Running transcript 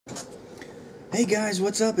Hey guys,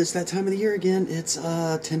 what's up? It's that time of the year again. It's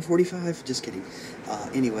 10:45. Just kidding.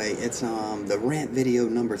 Anyway, it's the Rant video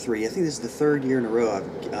number 3. I think this is the third year in a row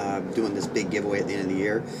I'm doing this big giveaway at the end of the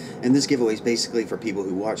year. And this giveaway is basically for people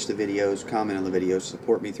who watch the videos, comment on the videos,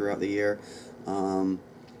 support me throughout the year.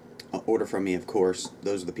 Order from me, of course.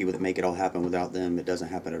 Those are the people that make it all happen. Without them, it doesn't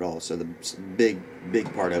happen at all. So the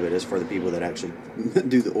big part of it is for the people that actually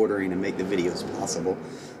do the ordering and make the videos possible.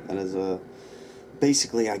 That is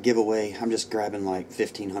basically, I give away, I'm just grabbing like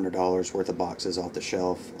 $1,500 worth of boxes off the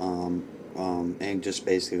shelf, and just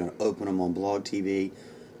basically going to open them on Blog TV,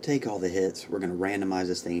 take all the hits. We're going to randomize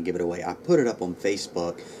this thing and give it away. I put it up on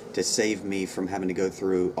Facebook to save me from having to go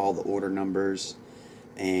through all the order numbers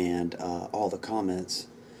and all the comments.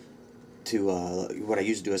 What I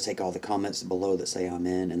usually do is take all the comments below that say I'm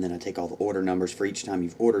in, and then I take all the order numbers for each time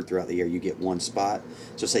you've ordered throughout the year. You get one spot.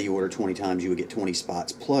 So say you order 20 times, you would get 20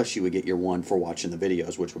 spots, plus you would get your one for watching the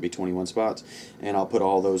videos, which would be 21 spots. And I'll put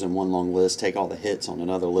all those in one long list, take all the hits on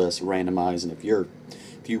another list, randomize, and if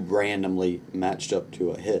you randomly matched up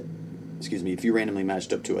to a hit,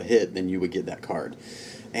 then you would get that card.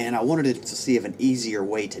 And I wanted to see if an easier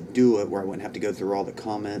way to do it, where I wouldn't have to go through all the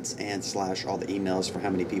comments and / all the emails for how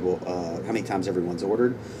many times everyone's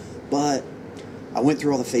ordered. But I went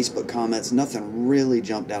through all the Facebook comments. Nothing really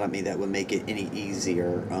jumped out at me that would make it any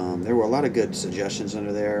easier. There were a lot of good suggestions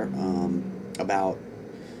under there. About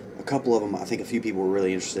a couple of them, I think a few people were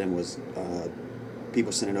really interested in was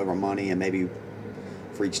people sending over money, and maybe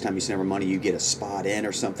for each time you send over money, you get a spot in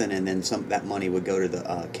or something, and then that money would go to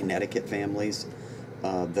the Connecticut families.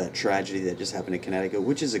 The tragedy that just happened in Connecticut,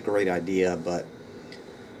 which is a great idea, but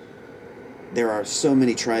there are so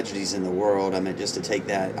many tragedies in the world. I mean, just to take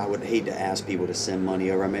that, I would hate to ask people to send money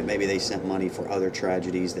over. I mean, maybe they sent money for other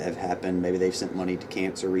tragedies that have happened. Maybe they've sent money to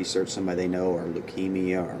cancer research, somebody they know, or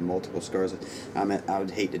leukemia, or multiple sclerosis. I mean, I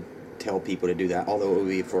would hate to tell people to do that, although it would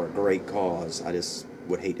be for a great cause. I just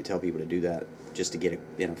would hate to tell people to do that just to get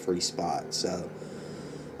in a free spot. So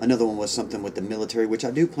another one was something with the military, which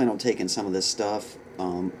I do plan on taking some of this stuff.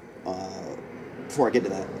 Before I get to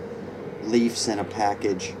that, Leaf sent a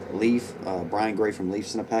package. Brian Gray from Leaf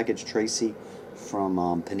sent a package. Tracy from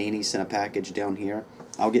Panini sent a package down here.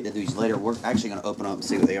 I'll get to these later. We're actually going to open up and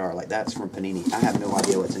see what they are. Like, that's from Panini. I have no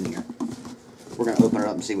idea what's in here. We're going to open it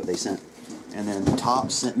up and see what they sent. And then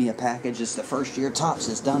Topps sent me a package. It's the first year Topps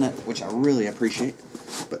has done it, which I really appreciate.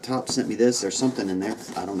 But Topps sent me this. There's something in there.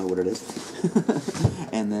 I don't know what it is.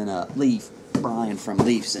 And then Brian from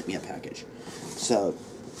Leaf sent me a package. So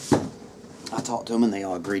I talked to them, and they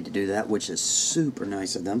all agreed to do that, which is super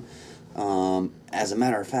nice of them. As a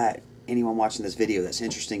matter of fact, anyone watching this video that's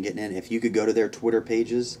interested in getting in, if you could go to their Twitter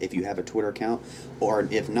pages, if you have a Twitter account, or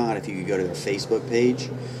if not, if you could go to their Facebook page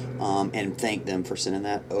and thank them for sending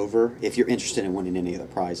that over. If you're interested in winning any of the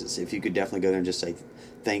prizes, if you could definitely go there and just say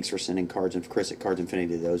thanks for sending Chris at Cards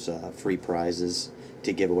Infinity those free prizes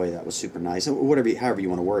to give away. That was super nice. However you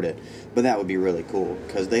want to word it, but that would be really cool,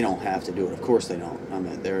 because they don't have to do it. Of course they don't. I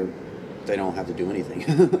mean, they don't have to do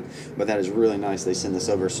anything. But that is really nice. They send this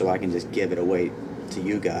over so I can just give it away to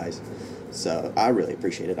you guys. So I really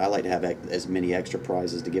appreciate it. I like to have as many extra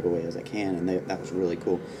prizes to give away as I can, and that was really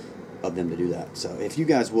cool of them to do that. So if you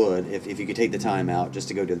guys would, if you could take the time out just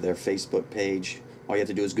to go to their Facebook page, all you have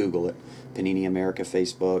to do is Google it. Panini America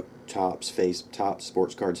Facebook, Topps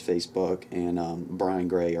Sports Cards Facebook, and Brian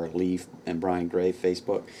Gray, or Leaf and Brian Gray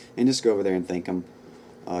Facebook, and just go over there and thank them.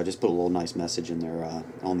 Just put a little nice message in their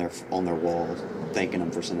on their wall, thanking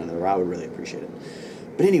them for sending it over. I would really appreciate it.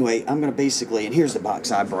 But anyway, I'm gonna basically, and here's the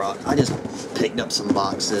box I brought. I just picked up some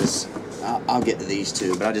boxes. I'll get to these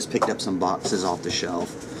too, but I just picked up some boxes off the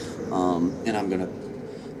shelf, and I'm gonna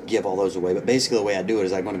give all those away. But basically the way I do it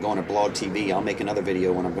is I'm going to go under Blog TV. I'll make another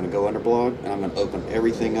video when I'm going to go under Blog, and I'm going to open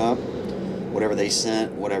everything up, whatever they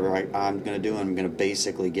sent, whatever I'm going to do, and I'm going to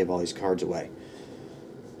basically give all these cards away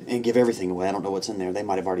and give everything away. I don't know what's in there. They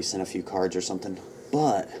might have already sent a few cards or something,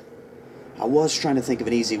 but I was trying to think of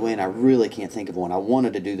an easy way, and I really can't think of one. I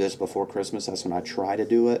wanted to do this before Christmas. That's when I try to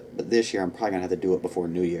do it, but this year I'm probably going to have to do it before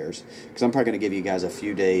New Year's, because I'm probably going to give you guys a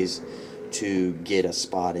few days to get a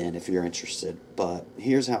spot in if you're interested. But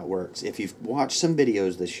here's how it works. If you've watched some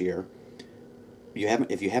videos this year,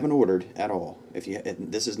 if you haven't ordered at all,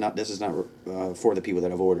 this is not for the people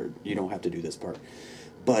that have ordered. You don't have to do this part.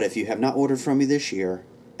 But if you have not ordered from me this year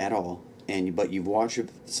at all, but you've watched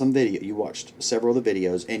some video, you watched several of the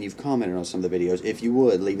videos, and you've commented on some of the videos, if you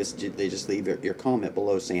would just leave your comment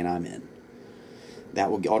below saying I'm in. That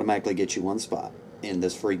will automatically get you one spot in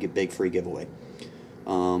this big free giveaway.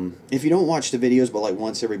 If you don't watch the videos but like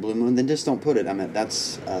once every blue moon, then just don't put it. I mean,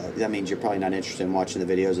 that means you're probably not interested in watching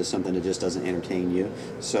the videos. It's something that just doesn't entertain you.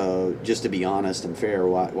 So just to be honest and fair,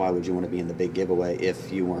 why would you want to be in the big giveaway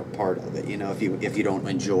if you weren't part of it? You know, if you don't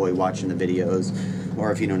enjoy watching the videos,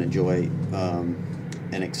 or if you don't enjoy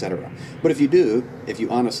and etc. But if you do, if you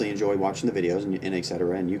honestly enjoy watching the videos and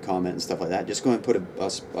etc. and you comment and stuff like that, just go ahead and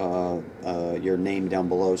put your name down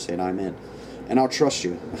below saying I'm in. And I'll trust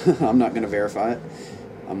you. I'm not going to verify it.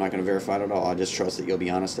 I'm not going to verify it at all. I just trust that you'll be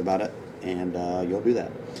honest about it, and you'll do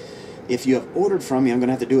that. If you have ordered from me, I'm going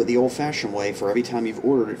to have to do it the old-fashioned way. For every time you've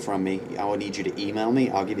ordered it from me, I will need you to email me.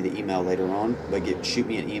 I'll give you the email later on, but shoot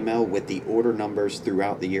me an email with the order numbers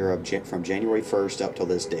throughout the year from January 1st up till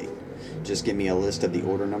this date. Just give me a list of the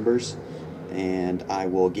order numbers, and I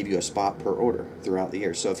will give you a spot per order throughout the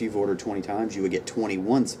year. So if you've ordered 20 times, you would get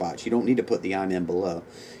 21 spots. You don't need to put the I'm in below.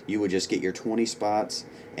 You would just get your 20 spots,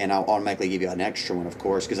 and I'll automatically give you an extra one, of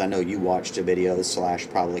course, because I know you watched the videos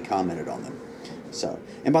 / probably commented on them. So,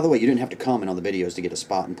 and by the way, you didn't have to comment on the videos to get a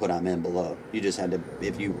spot and put I'm in below. You just had to,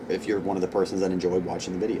 if you're one of the persons that enjoyed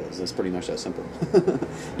watching the videos, that's pretty much that simple.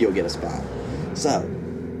 You'll get a spot. So,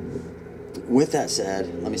 with that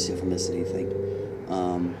said, let me see if I missed anything.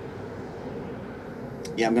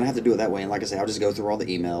 Yeah, I'm going to have to do it that way, and like I say, I'll just go through all the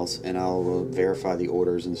emails, and I'll verify the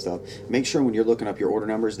orders and stuff. Make sure when you're looking up your order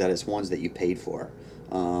numbers that it's ones that you paid for.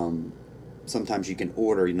 Sometimes you can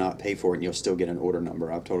order, you not pay for it, and you'll still get an order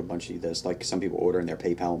number. I've told a bunch of you this. Like, some people order and their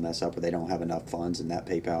PayPal will mess up, or they don't have enough funds, and that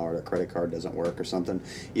PayPal or their credit card doesn't work or something.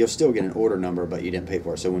 You'll still get an order number, but you didn't pay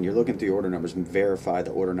for it. So when you're looking through your order numbers, verify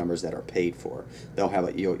the order numbers that are paid for. They'll have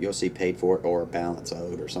it. You'll see paid for or balance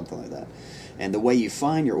owed or something like that. And the way you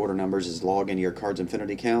find your order numbers is log into your Cards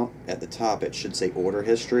Infinity account. At the top, it should say Order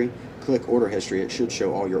History. Click Order History. It should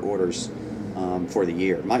show all your orders for the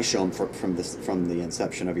year. It might show them from the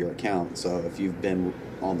inception of your account. So if you've been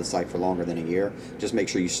on the site for longer than a year, just make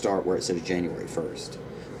sure you start where it says January 1st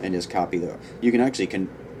and just copy the. You can actually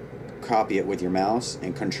copy it with your mouse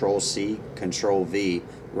and Control-C, Control-V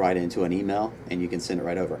right into an email, and you can send it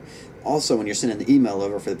right over. Also, when you're sending the email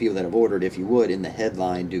over for the people that have ordered, if you would, in the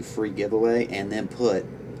headline, do free giveaway, and then put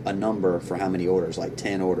a number for how many orders, like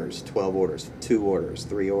 10 orders, 12 orders, 2 orders,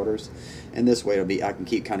 3 orders. And this way I can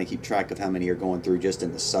keep track of how many are going through just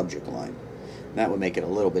in the subject line. That would make it a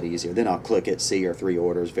little bit easier. Then I'll click it, see your 3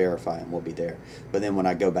 orders, verify, and we'll be there. But then when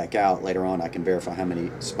I go back out later on, I can verify how many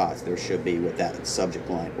spots there should be with that subject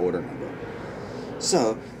line order number.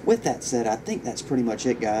 So, with that said, I think that's pretty much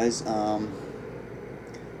it, guys. I'm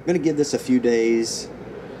going to give this a few days,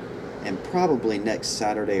 and probably next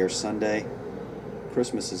Saturday or Sunday.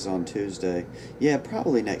 Christmas is on Tuesday. Yeah,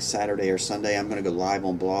 probably next Saturday or Sunday I'm going to go live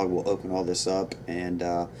on blog. We'll open all this up, and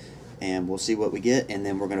we'll see what we get. And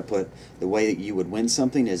then we're going to put, the way that you would win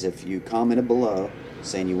something is if you commented below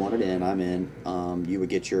saying you want it in, I'm in, you would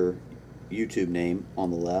get your YouTube name on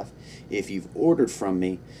the left. If you've ordered from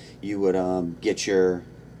me, you would get your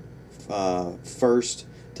first,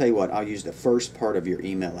 tell you what, I'll use the first part of your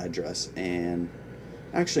email address, and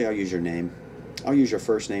actually I'll use your name. I'll use your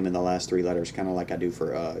first name and the last 3 letters, kind of like I do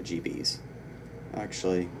for GBs.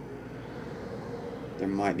 Actually, there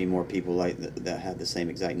might be more people like that have the same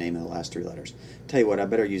exact name in the last 3 letters. Tell you what, I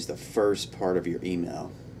better use the first part of your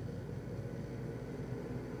email.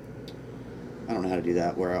 I don't know how to do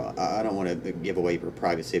that, where I don't want to give away your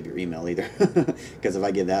privacy of your email either. Because if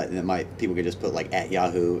I give that, then people could just put like at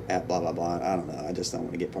Yahoo, at blah blah blah. I don't know. I just don't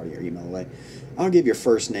want to get part of your email away. I'll give your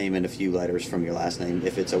first name and a few letters from your last name.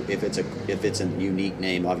 If it's a unique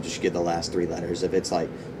name, I'll just give the last 3 letters. If it's like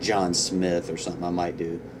John Smith or something, I might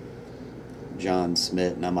do John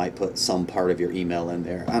Smith, and I might put some part of your email in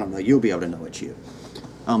there. I don't know. You'll be able to know it's you.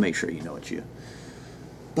 I'll make sure you know it's you.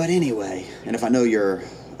 But anyway, and if I know your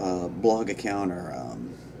blog account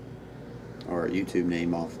or YouTube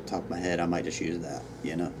name off the top of my head, I might just use that,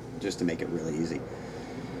 just to make it really easy.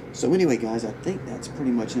 So anyway, guys, I think that's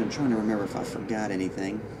pretty much it. I'm trying to remember if I forgot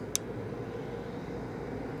anything.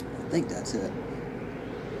 I think that's it.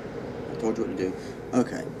 I told you what to do.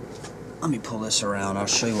 Okay, let me pull this around. I'll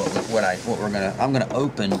show you I'm gonna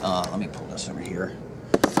open. Let me pull this over here.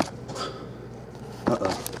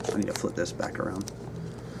 I need to flip this back around.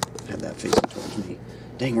 Have that facing towards me.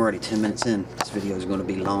 Dang, we're already 10 minutes in. This video is going to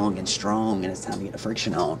be long and strong, and it's time to get the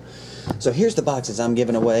friction on. So here's the boxes I'm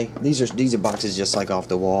giving away. These are boxes just like off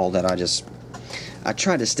the wall that I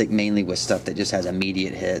try to stick mainly with stuff that just has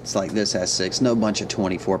immediate hits. Like this has 6, no bunch of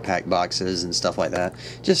 24-pack boxes and stuff like that.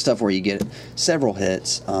 Just stuff where you get several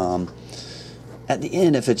hits. At the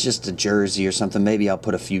end, if it's just a jersey or something, maybe I'll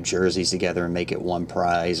put a few jerseys together and make it one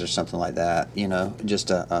prize or something like that. You know,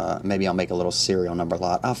 just maybe I'll make a little serial number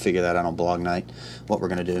lot. I'll figure that out on blog night, what we're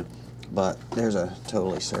going to do. But there's a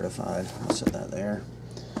totally certified. I'll set that there.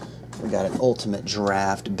 We got an Ultimate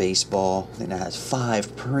Draft baseball. I think that has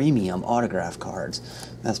 5 premium autograph cards.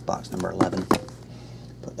 That's box number 11.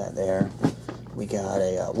 Put that there. We got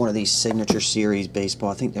a one of these Signature Series baseball.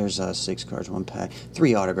 I think there's 6 cards, 1 pack,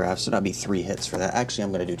 3 autographs. So that'll be 3 hits for that. Actually,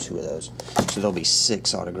 I'm going to do 2 of those. So there'll be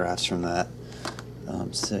 6 autographs from that.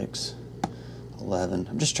 6, 11.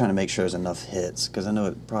 I'm just trying to make sure there's enough hits because I know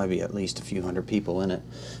it'd probably be at least a few hundred people in it.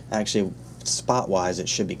 Actually, spot-wise, it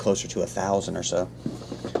should be closer to 1,000 or so.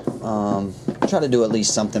 Try to do at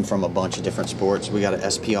least something from a bunch of different sports. We got an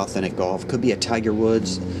SP Authentic Golf. Could be a Tiger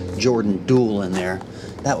Woods Jordan duel in there.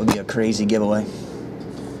 That would be a crazy giveaway.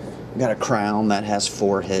 We got a Crown that has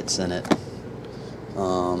 4 hits in it.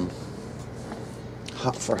 For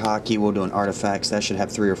hockey, we'll do an Artifacts. That should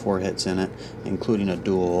have 3 or 4 hits in it, including a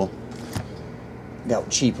duel. Got a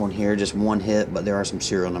cheap one here, just 1 hit, but there are some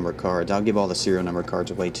serial number cards. I'll give all the serial number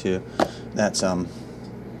cards away too. That's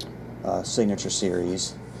Signature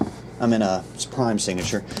Series. I'm in a Prime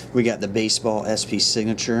Signature. We got the baseball SP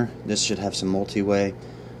Signature. This should have some multi-way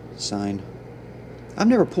signed. I've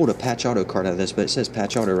never pulled a patch auto card out of this, but it says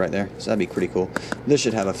patch auto right there, so that'd be pretty cool. This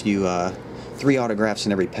should have a few 3 autographs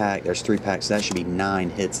in every pack. There's 3 packs, so that should be 9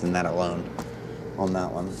 hits in that alone on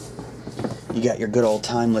that one. You got your good old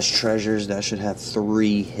Timeless Treasures. That should have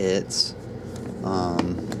 3 hits.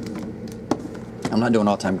 I'm not doing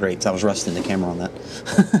all-time greats. I was rusting the camera on that.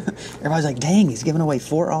 Everybody's like, dang, he's giving away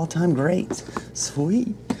 4 all-time greats.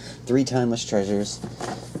 Sweet. 3 Timeless Treasures.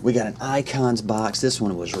 We got an Icons box. This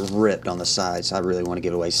one was ripped on the side, so I really want to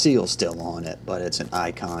give away. Seal's still on it, but it's an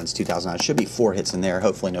Icons 2009. Should be 4 hits in there.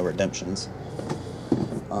 Hopefully no redemptions.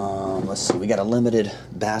 Let's see. We got a limited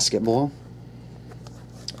basketball.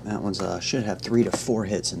 That one's should have 3 to 4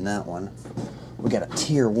 hits in that one. We got a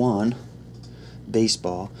Tier 1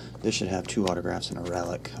 baseball. This should have 2 autographs and a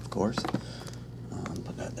relic, of course.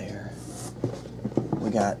 Put that there. We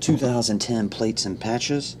got 2010 Plates and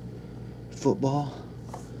Patches football.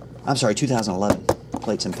 I'm sorry, 2011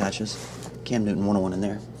 Plates and Patches. Cam Newton 101 in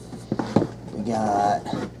there. We got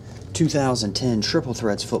 2010 Triple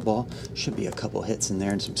Threads football. Should be a couple hits in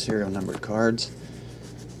there and some serial numbered cards.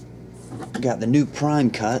 We got the new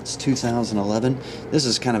Prime Cuts 2011. This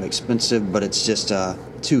is kind of expensive, but it's just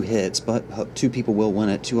 2 hits, but 2 people will win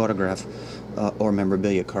it. 2 autograph or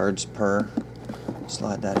memorabilia cards per.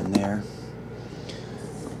 Slide that in there.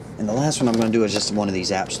 And the last one I'm going to do is just one of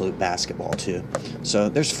these Absolute Basketball too. So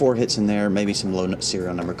there's 4 hits in there, maybe some low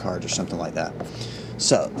serial number cards or something like that.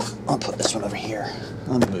 So I'll put this one over here.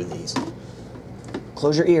 Let me move these.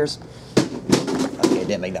 Close your ears. Okay, it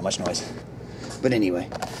didn't make that much noise. But anyway,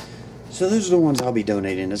 so those are the ones I'll be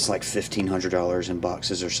donating. It's like $1,500 in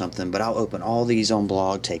boxes or something. But I'll open all these on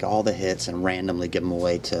blog, take all the hits, and randomly give them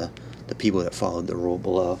away to the people that followed the rule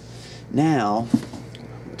below. Now,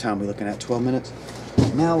 what time are we looking at? 12 minutes?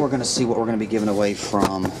 Now we're going to see what we're going to be giving away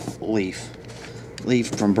from Leaf. Leaf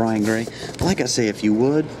from Brian Gray. Like I say, if you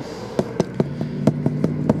would,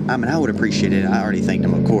 I mean, I would appreciate it. I already thanked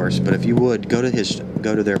him, of course, but if you would, go to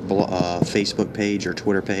their Facebook page or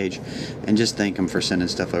Twitter page and just thank them for sending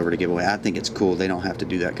stuff over to give away. I think it's cool. They don't have to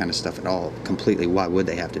do that kind of stuff at all completely. Why would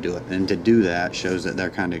they have to do it? And to do that shows that they're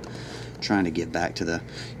kind of trying to give back to the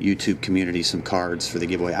YouTube community some cards for the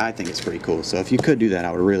giveaway. I think it's pretty cool. So if you could do that,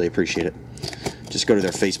 I would really appreciate it. Just go to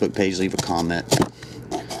their Facebook page, leave a comment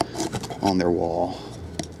on their wall.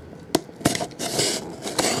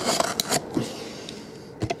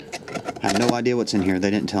 I have no idea what's in here.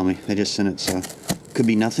 They didn't tell me. They just sent it, so could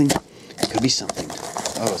be nothing. Could be something.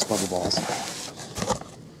 Oh, it's bubble balls.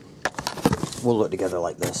 We'll look together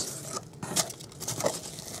like this.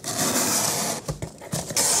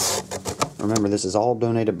 Remember, this is all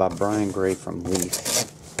donated by Brian Gray from Leaf.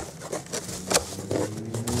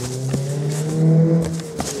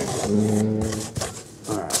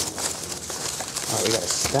 Alright, we got a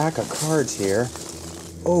stack of cards here.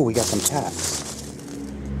 Oh, we got some packs.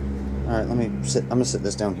 Alright, I'm gonna sit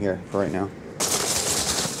this down here for right now.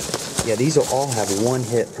 Yeah, these will all have 1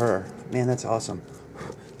 hit per. Man, that's awesome.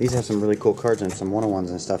 These have some really cool cards and some 101s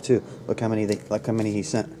and stuff too. Look how many he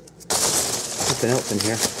sent. Something else in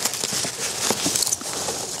here.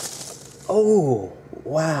 Oh,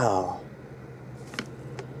 wow.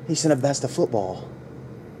 He sent a best of football.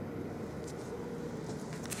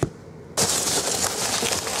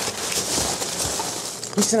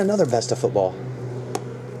 He sent another best of football.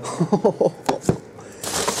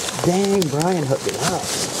 Dang, Brian hooked it up.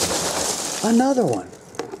 Another one.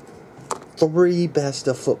 3 best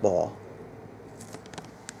of football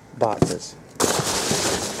boxes.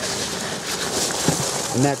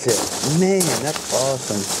 And that's it. Man, that's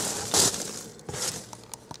awesome.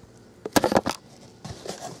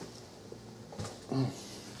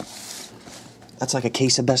 That's like a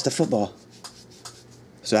case of best of football.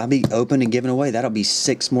 So I'll be open and giving away. That'll be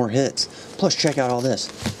 6 more hits. Plus, check out all this.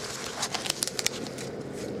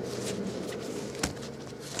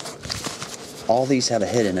 All these have a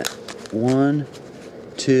hit in it. 1,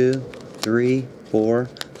 2, 3, 4,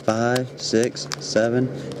 5, 6,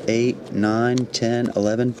 7, 8, 9, 10,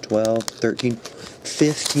 11, 12, 13,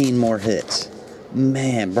 15 more hits.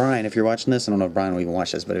 Man, Brian, if you're watching this, I don't know if Brian will even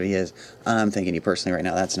watch this, but if he is, I'm thanking you personally right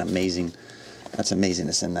now. That's amazing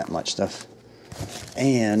to send that much stuff.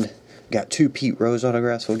 And got 2 Pete Rose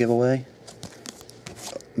autographs we'll give away.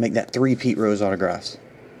 Make that 3 Pete Rose autographs.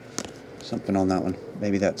 Something on that one.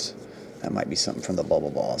 Maybe that might be something from the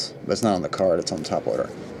bubble balls. But it's not on the card, it's on the top order.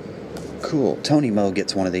 Cool. Tony Mo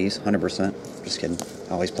gets one of these, 100%. Just kidding.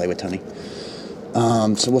 I always play with Tony.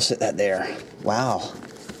 So we'll sit that there. Wow.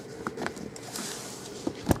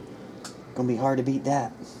 Gonna be hard to beat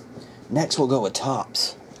that. Next we'll go with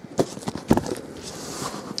Topps.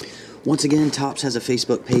 Once again, Topps has a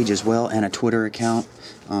Facebook page as well and a Twitter account.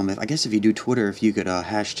 I guess if you do Twitter, if you could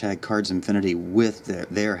hashtag CardsInfinity with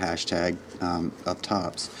their hashtag of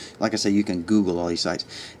Topps. Like I say, you can Google all these sites.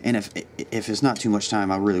 And if it's not too much time,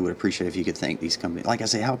 I really would appreciate if you could thank these companies. Like I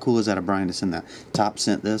say, how cool is that of Brian to send that? Topps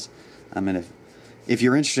sent this. I mean, if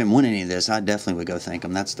you're interested in winning any of this, I definitely would go thank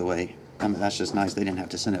them. That's the way. I mean, that's just nice. They didn't have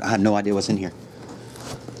to send it. I have no idea what's in here.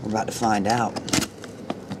 We're about to find out.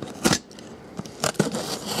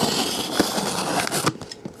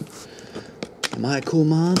 Am I a cool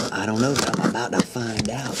mom? I don't know, but I'm about to find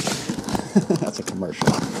out. That's a commercial.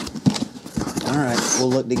 Alright, we'll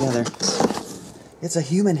look together. It's a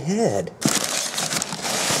human head.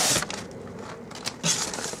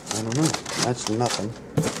 I don't know. That's nothing.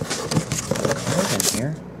 What's in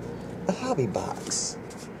here? A hobby box.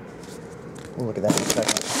 We'll look at that in a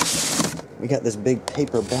second. We got this big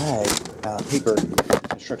paper bag.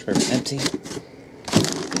 Construction paper, empty.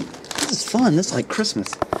 This is fun. This is like Christmas.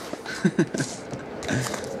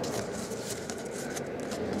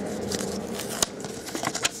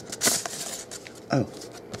 Oh.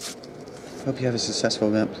 Hope you have a successful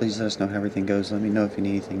event. Please let us know how everything goes. Let me know if you need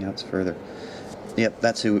anything else further. Yep,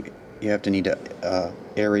 that's who you have to need to...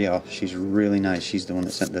 Arielle. She's really nice. She's the one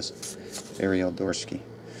that sent this. Arielle Dorsky.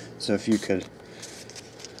 So if you could...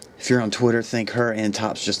 If you're on Twitter, thank her and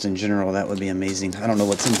Topps just in general. That would be amazing. I don't know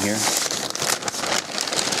what's in here.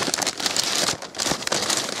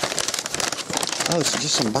 Oh, it's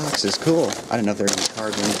just some boxes. Cool. I didn't know if there were any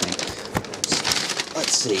cards or anything.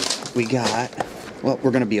 Let's see. We got... Well,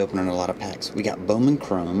 we're going to be opening a lot of packs. We got Bowman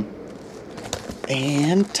Chrome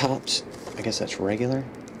and Topps. I guess that's regular.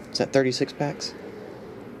 Is that 36 packs?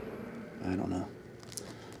 I don't know.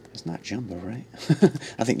 It's not jumbo, right?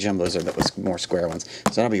 I think jumbos are the more square ones.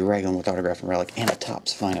 So that'll be regular with autograph and relic and a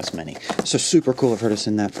Topps Finest Mini. So super cool of her to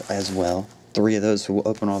send that as well. 3 of those, so we'll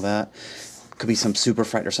open all that. Could be some super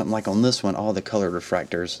refractor, something like on this one, all the colored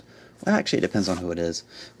refractors. Well, actually, it depends on who it is.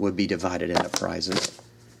 Would be divided into prizes.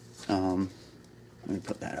 Let me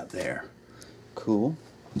put that up there. Cool.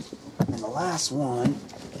 And the last one,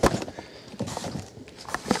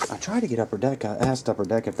 I tried to get Upper Deck. I asked Upper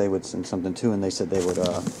Deck if they would send something too, and they said they would.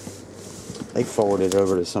 They forwarded it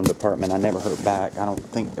over to some department. I never heard back. I don't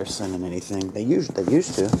think they're sending anything. They used to.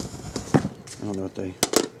 I don't know if they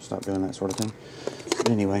stopped doing that sort of thing. But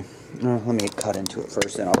anyway, let me cut into it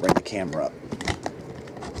first, then I'll bring the camera up.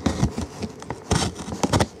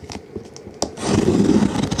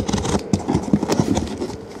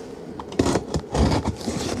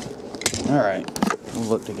 Alright, we'll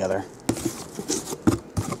look together.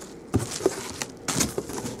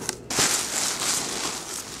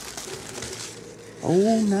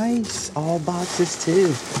 Oh, nice. All boxes,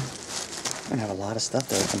 too. We're going to have a lot of stuff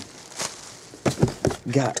to open.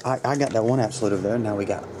 I got that one Absolute over there. Now we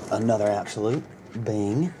got another Absolute.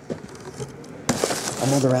 Bing.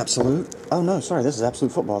 Another Absolute. Oh, no, sorry. This is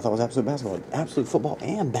Absolute Football. I thought it was Absolute Basketball. Absolute Football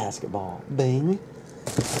and Basketball. Bing.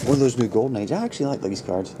 One of those new Golden Age. I actually like these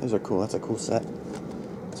cards. Those are cool. That's a cool set.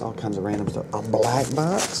 It's all kinds of random stuff. A black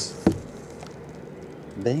box.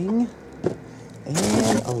 Bing.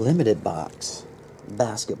 And a limited box.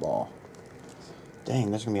 Basketball. Dang,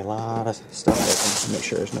 there's going to be a lot of stuff open. Make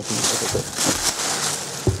sure there's nothing difficult.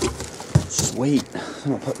 Sweet.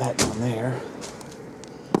 I'm going to put that down there.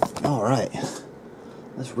 Alright.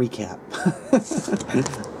 Let's recap.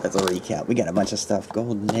 That's a recap. We got a bunch of stuff.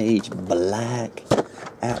 Golden Age, Black,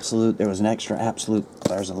 Absolute. There was an extra Absolute.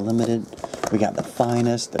 There's a limited. We got the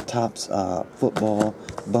finest, the Topps football,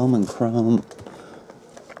 Bowman Chrome,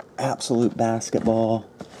 Absolute basketball.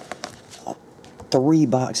 3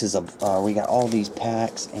 boxes of, we got all these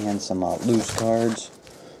packs and some loose cards.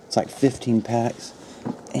 It's like 15 packs.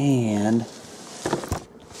 And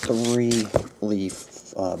 3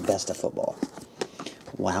 Leaf Best of Football.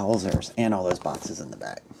 Wowzers. And all those boxes in the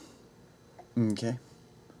back. Okay.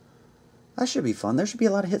 That should be fun. There should be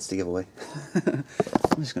a lot of hits to give away. I'm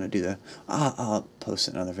just going to do that. I'll post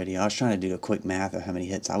another video. I was trying to do a quick math of how many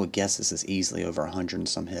hits. I would guess this is easily over 100 and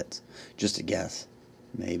some hits. Just a guess.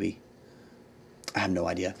 Maybe. I have no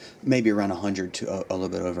idea. Maybe around 100 to a little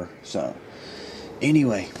bit over. So,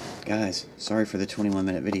 anyway, guys, sorry for the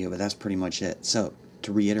 21-minute video, but that's pretty much it. So,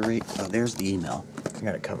 to reiterate, there's the email. I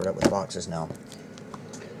got it covered up with boxes now.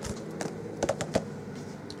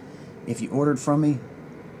 If you ordered from me,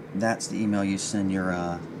 that's the email you send your,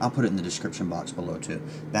 I'll put it in the description box below too.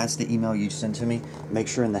 That's the email you send to me. Make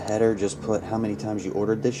sure in the header just put how many times you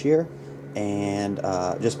ordered this year, and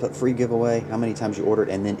just put free giveaway, how many times you ordered,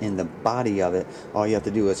 and then in the body of it, all you have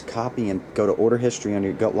to do is copy and go to order history on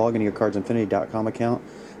your, log into your CardsInfinity.com account,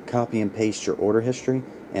 copy and paste your order history,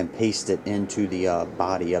 and paste it into the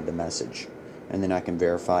body of the message, and then I can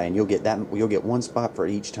verify, and you'll get 1 spot for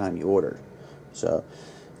each time you ordered. So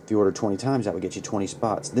if you order 20 times, that would get you 20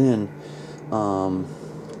 spots. Then, dang,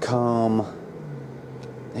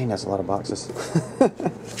 that's a lot of boxes.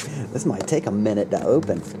 This might take a minute to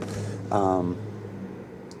open.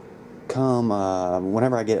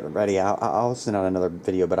 Whenever I get ready, I'll send out another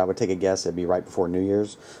video, but I would take a guess it'd be right before New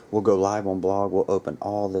Year's. We'll go live on blog, we'll open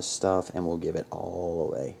all this stuff, and we'll give it all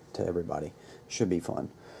away to everybody. Should be fun.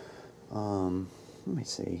 Let me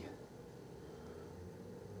see.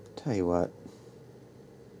 Tell you what.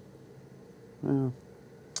 Well,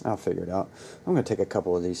 I'll figure it out. I'm going to take a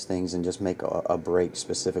couple of these things and just make a break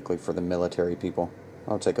specifically for the military people.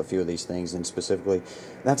 I'll take a few of these things, and specifically,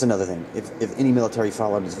 that's another thing. If any military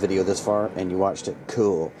followed this video this far and you watched it,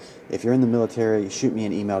 cool. If you're in the military, shoot me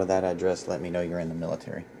an email to that address. Let me know you're in the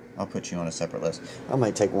military. I'll put you on a separate list. I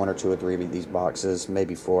might take 1 or 2 or 3 of these boxes,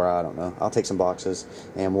 maybe 4, I don't know. I'll take some boxes,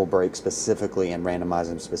 and we'll break specifically and randomize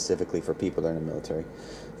them specifically for people that are in the military.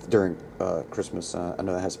 During Christmas, I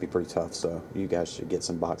know that has to be pretty tough, so you guys should get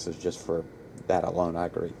some boxes just for that alone. I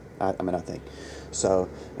agree. I think. So,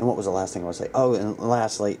 and what was the last thing I want to say? Oh, and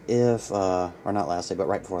lastly, if, or not lastly, but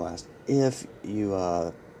right before last, if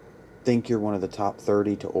you think you're one of the top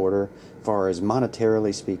 30 to order, as far as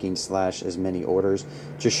monetarily speaking, / as many orders,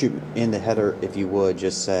 just shoot in the header, if you would,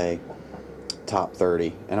 just say top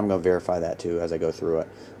 30, and I'm going to verify that too as I go through it.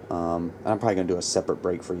 And I'm probably going to do a separate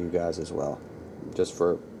break for you guys as well, just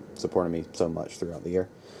for supporting me so much throughout the year.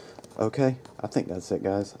 Okay, I think that's it,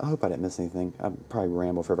 guys. I hope I didn't miss anything. I probably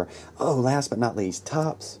ramble forever. Oh, last but not least,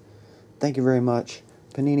 Topps, thank you very much.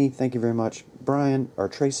 Panini, thank you very much. Brian, or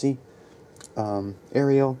Tracy,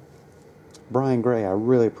 Arielle, Brian, Gray, I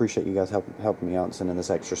really appreciate you guys helping me out and sending this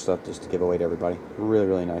extra stuff just to give away to everybody. Really,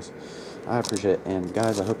 really nice. I appreciate it. And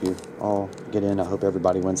guys, I hope you all get in. I hope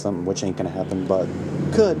everybody wins something, which ain't going to happen, but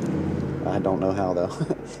could. I don't know how, though.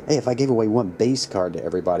 Hey, if I gave away 1 base card to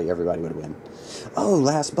everybody would win. Oh,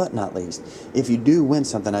 last but not least, if you do win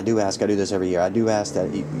something, I do this every year, I do ask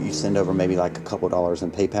that you send over maybe like a couple dollars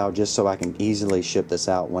in PayPal, just so I can easily ship this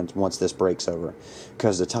out once this breaks over.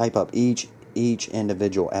 Because to type up each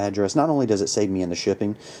individual address, not only does it save me in the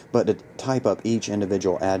shipping, but to type up each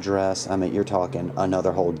individual address, I mean, you're talking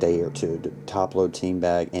another whole day or 2 to top load team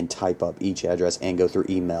bag and type up each address and go through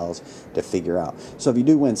emails to figure out. So if you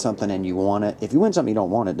do win something and you want it, if you win something you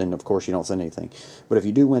don't want it, then of course you don't send anything. But if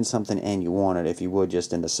you do win something and you want it, if you would,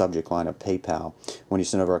 just in the subject line of PayPal, when you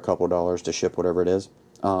send over a couple dollars to ship whatever it is,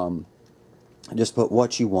 just put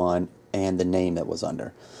what you won and the name that was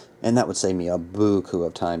under. And that would save me a buku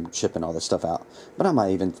of time shipping all this stuff out. But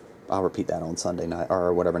I'll repeat that on Sunday night,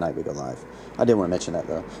 or whatever night we go live. I did want to mention that,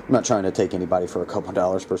 though. I'm not trying to take anybody for a couple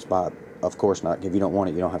dollars per spot. Of course not. If you don't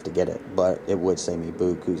want it, you don't have to get it. But it would save me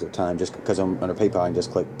bukus of time. Just because I'm under PayPal, I can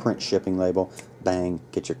just click print shipping label. Bang.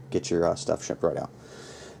 Get your stuff shipped right out.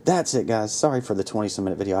 That's it, guys. Sorry for the 20-some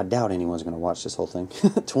minute video. I doubt anyone's going to watch this whole thing.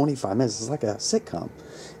 25 minutes is like a sitcom.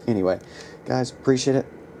 Anyway, guys, appreciate it.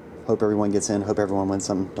 Hope everyone gets in. Hope everyone wins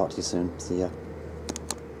something. Talk to you soon. See ya.